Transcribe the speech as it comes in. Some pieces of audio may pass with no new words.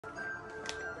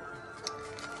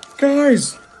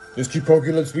Guys, there's 2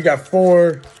 Pokélips. We got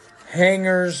 4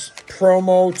 hangers,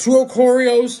 promo, 2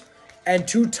 Ocorios, and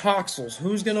 2 Toxels.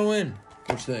 Who's gonna win?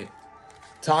 Which thing?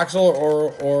 Toxel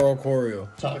or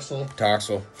Ocorio? Toxel.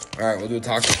 Toxel. Alright, we'll do a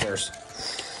Toxel first.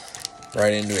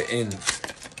 Right into it.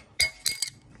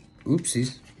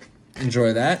 Oopsies.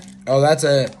 Enjoy that. Oh, that's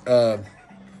a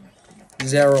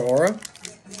Zeraora.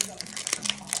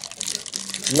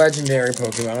 Legendary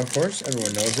Pokemon, of course.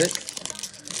 Everyone knows it.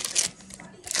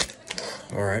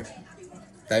 Alright.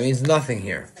 That means nothing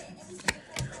here.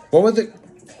 What would the...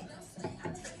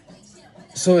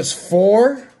 So it's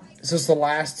 4. So it's the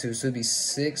last 2. So it'd be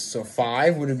 6. So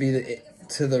 5. Would it be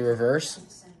to the reverse?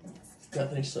 I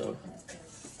think so.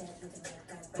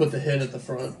 Put the hit at the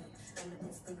front.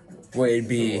 Wait, it'd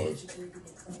be...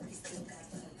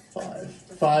 5.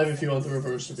 5 if you want the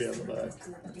reverse to be on the back.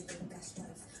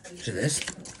 To this?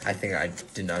 I think I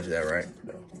did not do that right.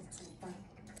 No.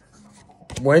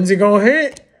 When's it gonna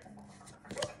hit?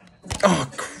 Oh,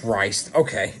 Christ.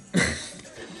 Okay.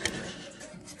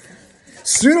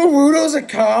 Sudowoodo's a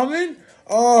common?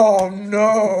 Oh,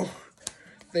 no.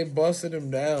 They busted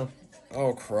him down.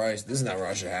 Oh, Christ. This is not where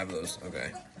I should have those.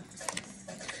 Okay.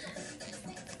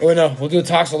 Oh, no. We'll do a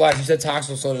Toxel last. You said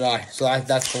Toxel, so did I. So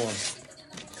that's the one.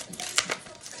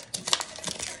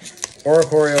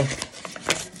 Oricorio.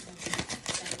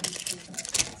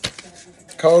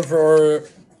 Code for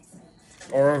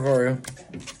Oricorio.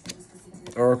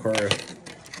 Oricorio.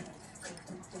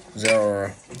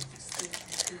 Zeraora.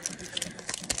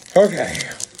 Okay.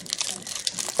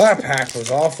 That pack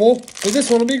was awful, but this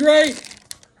one will be great.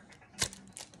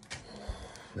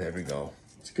 There we go.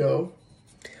 Let's go.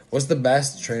 What's the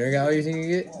best trainer gallery you think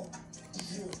you get?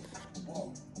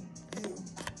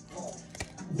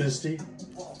 Misty.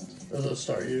 Or the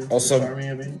Staryu. Also, Starmie,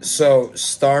 I mean. So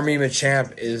Starmie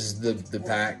Machamp is the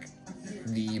pack.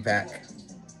 The pack.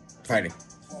 Fighting.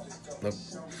 Nope.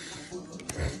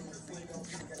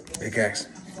 Big X.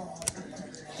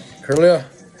 Curlia.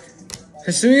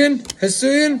 Hisuian.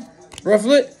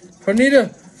 Rufflet. Ponyta.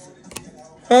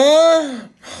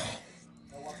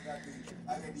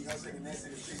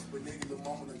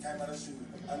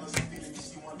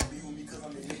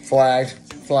 Flagged.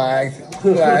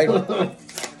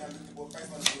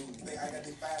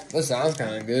 That sounds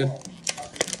kind of good.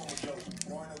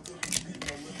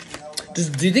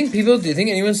 Do you think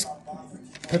anyone's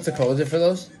puts the codes in for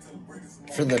those?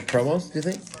 For the promos, do you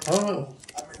think? I don't know.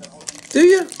 Do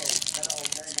you?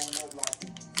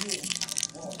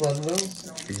 Let them know.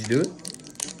 Did you do it?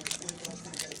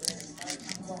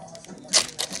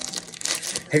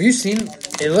 Have you seen...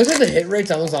 It looks like the hit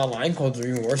rates on those online codes are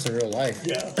even worse in real life.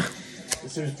 Yeah. It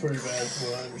seems pretty bad from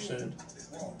what I understand.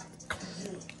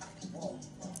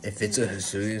 If it's a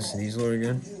Hisuian Sneasler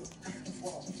again,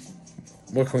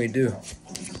 what can we do?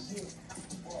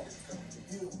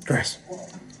 Grass.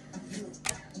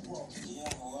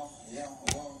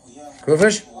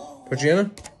 Quillfish? Put you in it?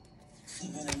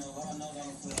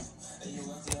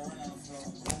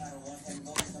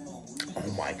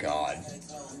 Oh my god.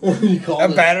 A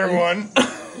better one.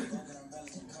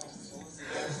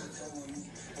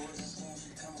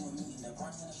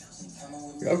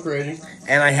 You're upgrading.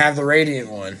 And I have the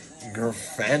Radiant one. You're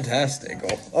fantastic.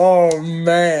 Oh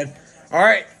man.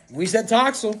 Alright, we said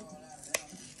Toxel.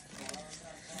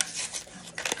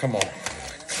 Come on.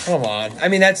 I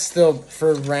mean, that's still,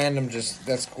 for random,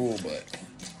 that's cool, but...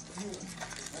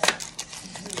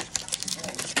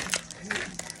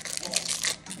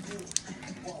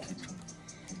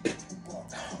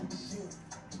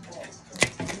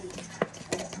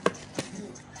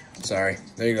 Sorry.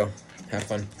 There you go. Have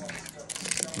fun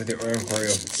with your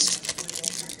Oricorio.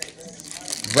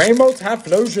 Rainbow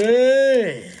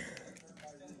Typhlosion!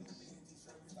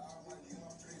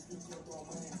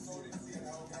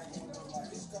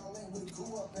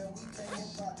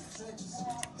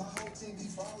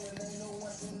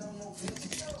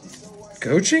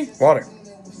 Gucci? Water.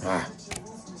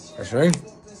 That's right.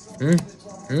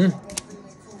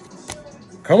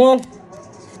 Come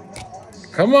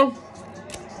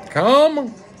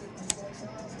on.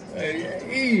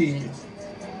 Hey.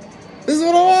 This is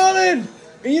what I wanted.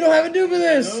 And you don't have a dupe of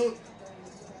this. Nope.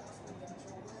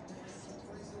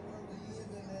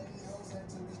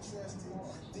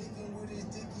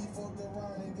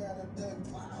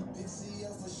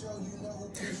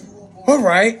 All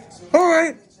right.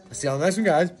 I'll see y'all next one,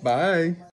 guys. Bye.